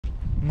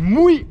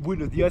Muy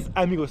buenos días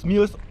amigos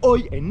míos,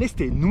 hoy en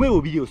este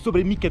nuevo video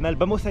sobre mi canal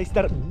vamos a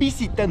estar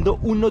visitando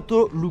un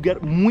otro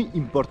lugar muy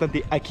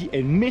importante aquí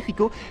en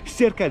México,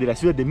 cerca de la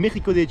Ciudad de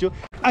México. De hecho,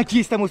 aquí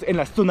estamos en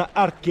la zona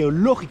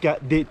arqueológica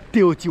de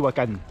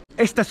Teotihuacán.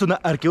 Esta zona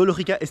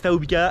arqueológica está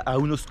ubicada a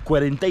unos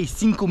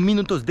 45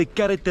 minutos de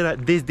carretera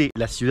desde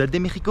la Ciudad de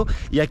México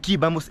y aquí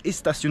vamos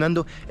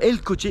estacionando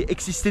el coche.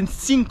 Existen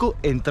 5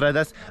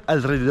 entradas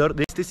alrededor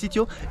de este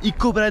sitio y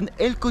cobran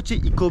el coche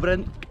y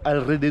cobran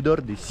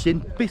alrededor de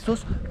 100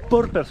 pesos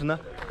por persona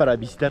para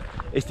visitar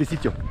este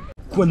sitio.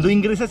 Cuando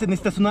ingresas en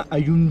esta zona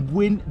hay un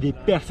buen de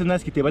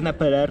personas que te van a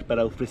parar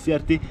para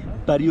ofrecerte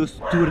varios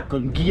tours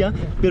con guía,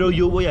 pero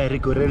yo voy a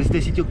recorrer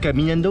este sitio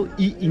caminando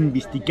y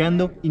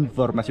investigando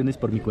informaciones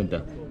por mi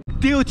cuenta.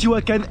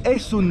 Teotihuacán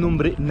es un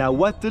nombre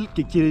náhuatl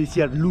que quiere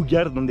decir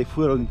lugar donde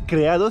fueron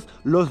creados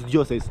los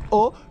dioses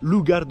o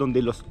lugar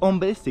donde los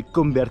hombres se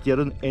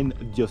convirtieron en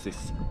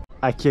dioses.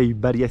 Aquí hay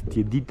varias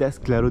tienditas,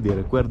 claro, de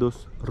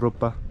recuerdos,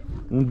 ropa,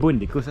 un buen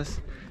de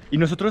cosas. Y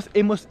nosotros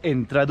hemos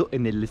entrado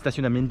en el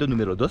estacionamiento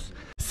número 2.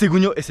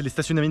 Según yo, es el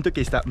estacionamiento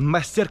que está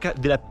más cerca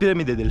de la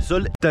Pirámide del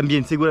Sol.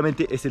 También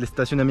seguramente es el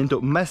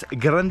estacionamiento más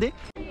grande.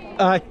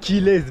 Aquí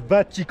les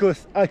va,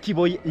 chicos. Aquí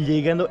voy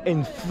llegando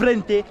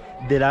enfrente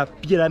de la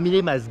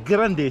pirámide más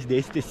grande de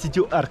este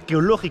sitio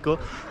arqueológico.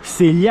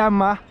 Se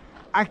llama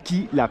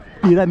aquí la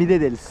Pirámide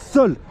del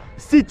Sol.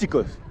 Sí,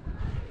 chicos.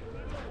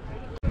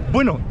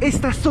 Bueno,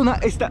 esta zona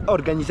está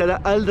organizada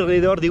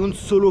alrededor de un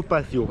solo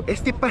patio.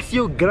 Este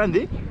patio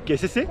grande, que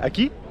es ese,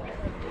 aquí,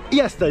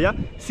 y hasta allá,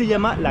 se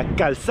llama la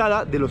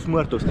Calzada de los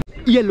Muertos.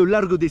 Y a lo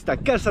largo de esta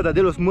Calzada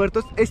de los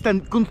Muertos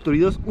están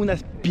construidos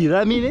unas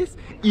pirámides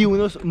y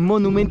unos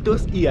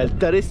monumentos y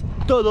altares,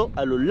 todo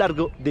a lo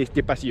largo de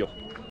este pasillo.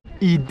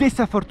 Y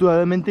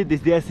desafortunadamente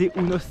desde hace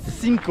unos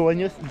 5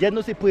 años ya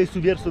no se puede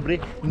subir sobre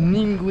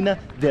ninguna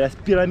de las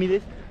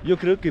pirámides. Yo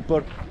creo que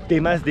por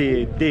temas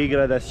de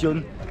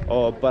degradación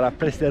o para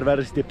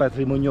preservar este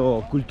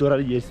patrimonio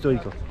cultural y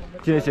histórico.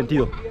 Tiene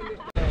sentido.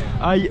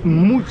 Hay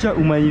mucha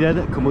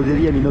humanidad, como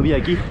diría mi novia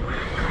aquí,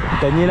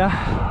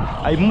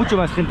 Daniela. Hay mucho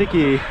más gente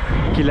que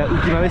la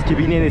última vez que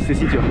vine en este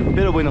sitio.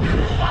 Pero bueno,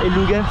 el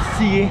lugar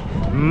sigue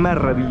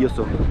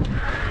maravilloso.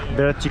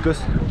 ¿Verdad,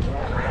 chicos?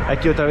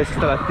 Aquí otra vez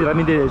está la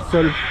Pirámide del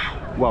Sol.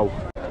 ¡Wow!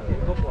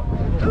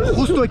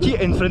 Justo aquí,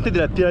 enfrente de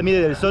la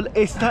Pirámide del Sol,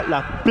 está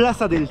la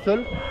Plaza del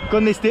Sol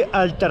con este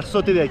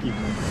altarzote de aquí.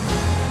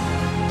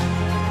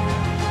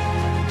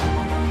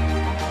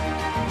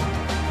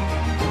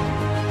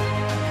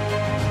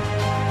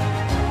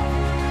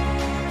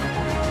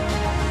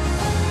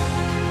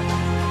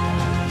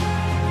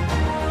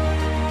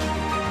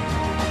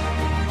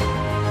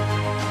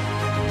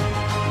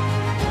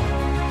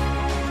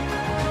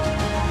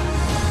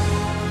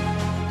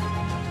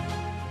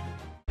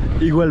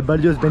 Igual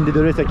varios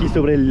vendedores aquí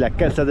sobre la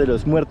Casa de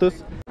los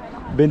Muertos.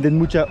 Venden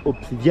mucha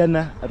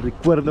obsidiana,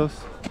 recuerdos,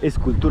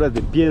 esculturas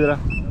de piedra,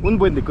 un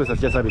buen de cosas,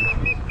 ya saben.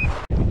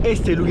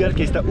 Este lugar,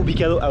 que está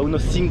ubicado a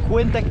unos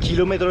 50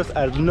 kilómetros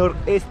al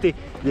noreste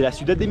de la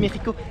Ciudad de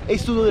México,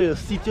 es uno de los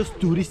sitios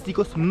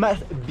turísticos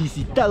más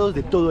visitados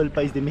de todo el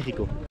país de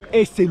México.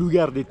 Este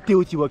lugar de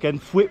Teotihuacán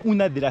fue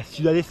una de las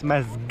ciudades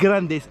más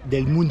grandes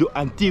del mundo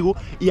antiguo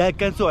y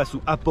alcanzó a su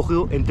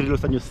apogeo entre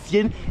los años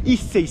 100 y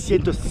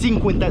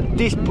 650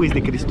 después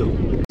de Cristo.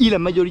 Y la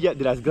mayoría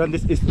de las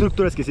grandes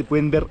estructuras que se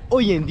pueden ver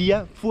hoy en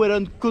día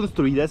fueron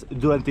construidas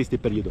durante este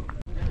periodo.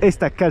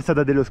 Esta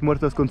Calzada de los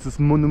Muertos con sus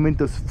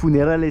monumentos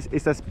funerales,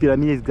 estas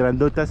pirámides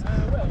grandotas,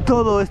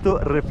 todo esto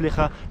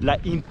refleja la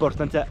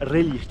importancia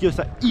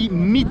religiosa y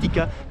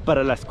mítica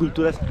para las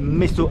culturas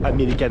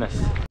mesoamericanas.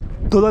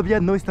 Todavía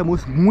no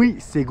estamos muy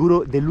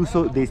seguros del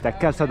uso de esta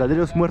Calzada de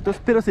los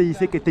Muertos, pero se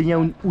dice que tenía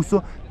un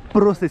uso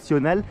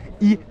procesional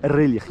y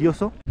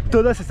religioso.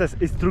 Todas estas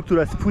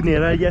estructuras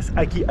funerarias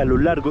aquí a lo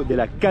largo de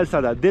la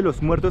Calzada de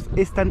los Muertos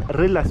están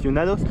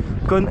relacionados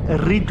con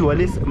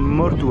rituales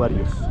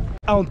mortuarios.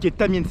 Aunque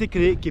también se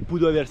cree que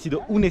pudo haber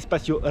sido un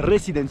espacio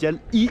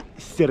residencial y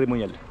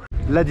ceremonial.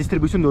 La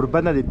distribución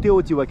urbana de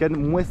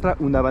Teotihuacán muestra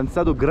un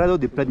avanzado grado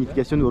de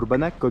planificación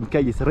urbana con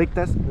calles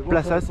rectas,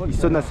 plazas y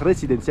zonas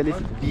residenciales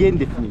bien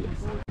definidas.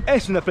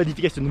 Es una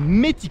planificación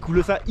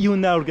meticulosa y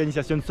una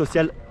organización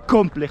social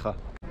compleja.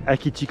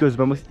 Aquí, chicos,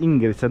 vamos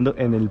ingresando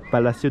en el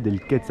Palacio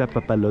del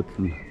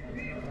Quetzalpapalotl.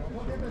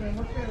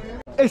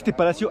 Este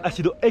palacio ha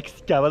sido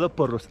excavado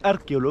por los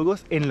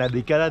arqueólogos en la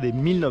década de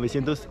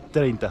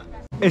 1930.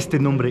 Este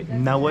nombre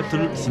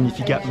náhuatl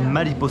significa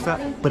mariposa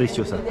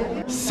preciosa.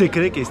 Se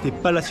cree que este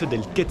palacio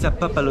del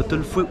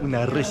Quetzalpapalotl fue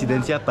una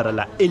residencia para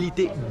la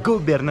élite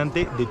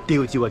gobernante de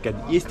Teotihuacán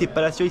y este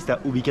palacio está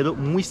ubicado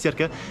muy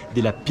cerca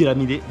de la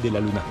Pirámide de la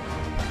Luna.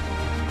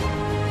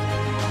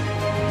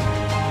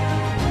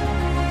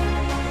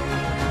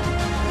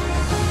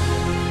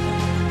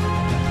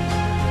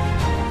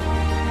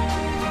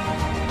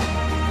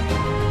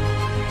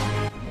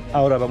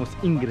 Ahora vamos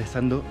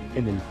ingresando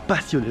en el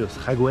patio de los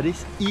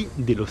jaguares y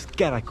de los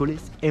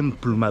caracoles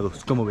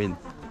emplumados, como ven.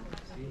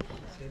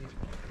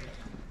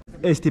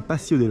 Este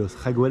paseo de los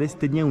jaguares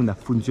tenía una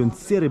función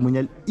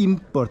ceremonial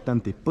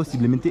importante,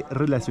 posiblemente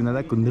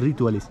relacionada con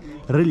rituales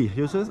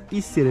religiosos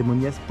y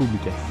ceremonias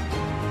públicas.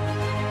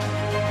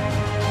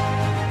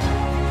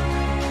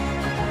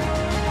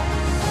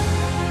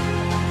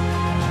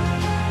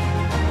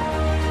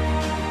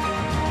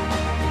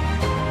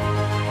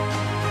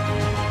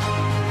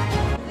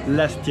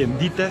 Las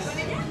tienditas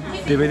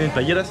te venden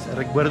playeras,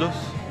 recuerdos,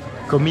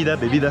 comida,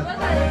 bebida.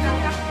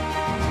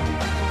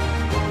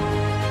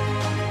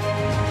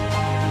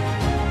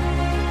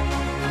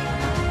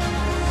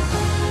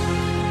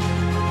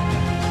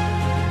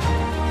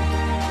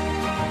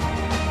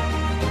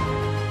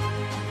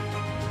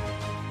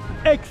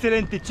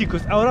 Excelente,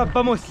 chicos, ahora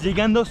vamos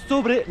llegando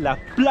sobre la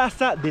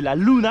Plaza de la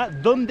Luna,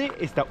 donde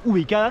está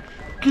ubicada,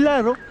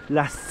 claro,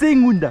 la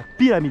segunda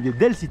pirámide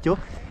del sitio.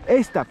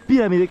 Esta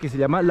pirámide que se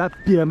llama la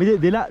Pirámide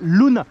de la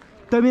Luna.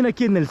 También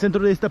aquí en el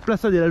centro de esta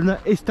Plaza de la Luna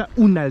está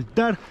un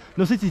altar.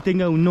 No sé si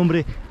tenga un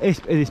nombre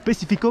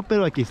específico,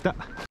 pero aquí está.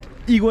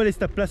 Igual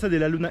esta Plaza de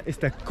la Luna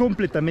está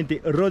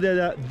completamente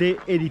rodeada de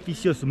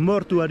edificios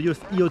mortuarios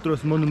y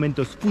otros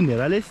monumentos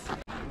funerales.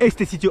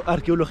 Este sitio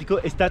arqueológico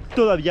está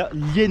todavía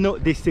lleno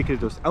de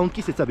secretos.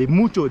 Aunque se sabe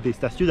mucho de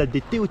esta ciudad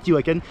de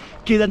Teotihuacán,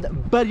 quedan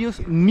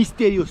varios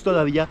misterios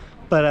todavía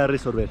para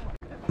resolver.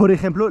 Por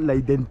ejemplo, la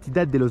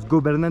identidad de los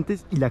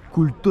gobernantes y la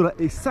cultura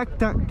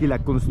exacta que la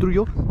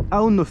construyó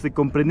aún no se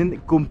comprenden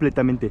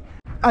completamente.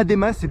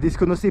 Además, se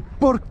desconoce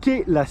por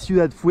qué la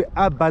ciudad fue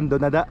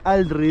abandonada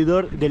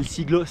alrededor del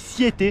siglo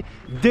 7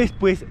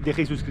 después de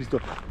Jesucristo.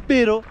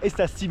 Pero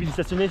estas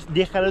civilizaciones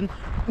dejaron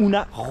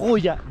una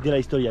joya de la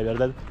historia,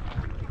 ¿verdad?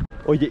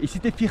 Oye, y si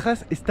te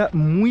fijas, está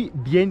muy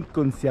bien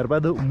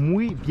conservado,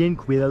 muy bien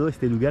cuidado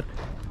este lugar.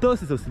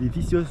 Todos esos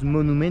edificios,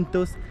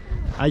 monumentos.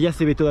 Allá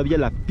se ve todavía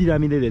la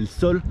Pirámide del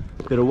Sol.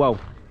 Pero wow,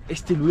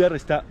 este lugar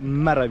está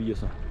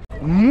maravilloso.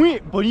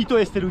 Muy bonito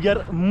este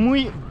lugar,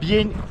 muy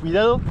bien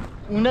cuidado.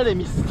 Una de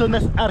mis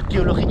zonas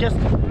arqueológicas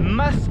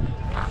más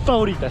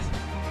favoritas.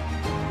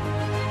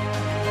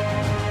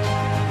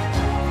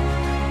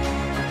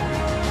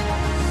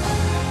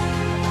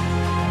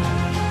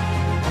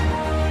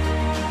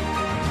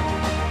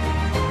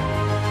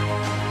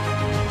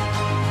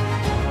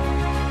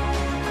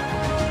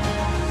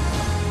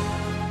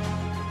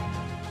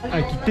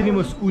 Aquí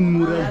tenemos un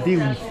mural de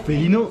un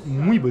felino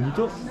muy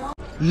bonito.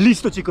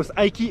 Listo, chicos,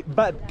 aquí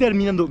va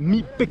terminando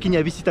mi pequeña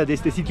visita de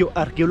este sitio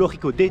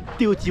arqueológico de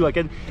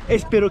Teotihuacán.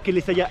 Espero que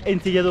les haya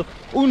enseñado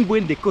un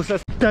buen de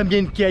cosas.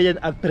 También que hayan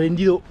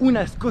aprendido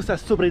unas cosas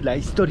sobre la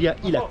historia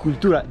y la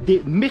cultura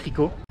de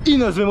México. Y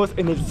nos vemos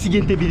en el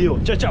siguiente video.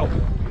 Chao,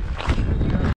 chao.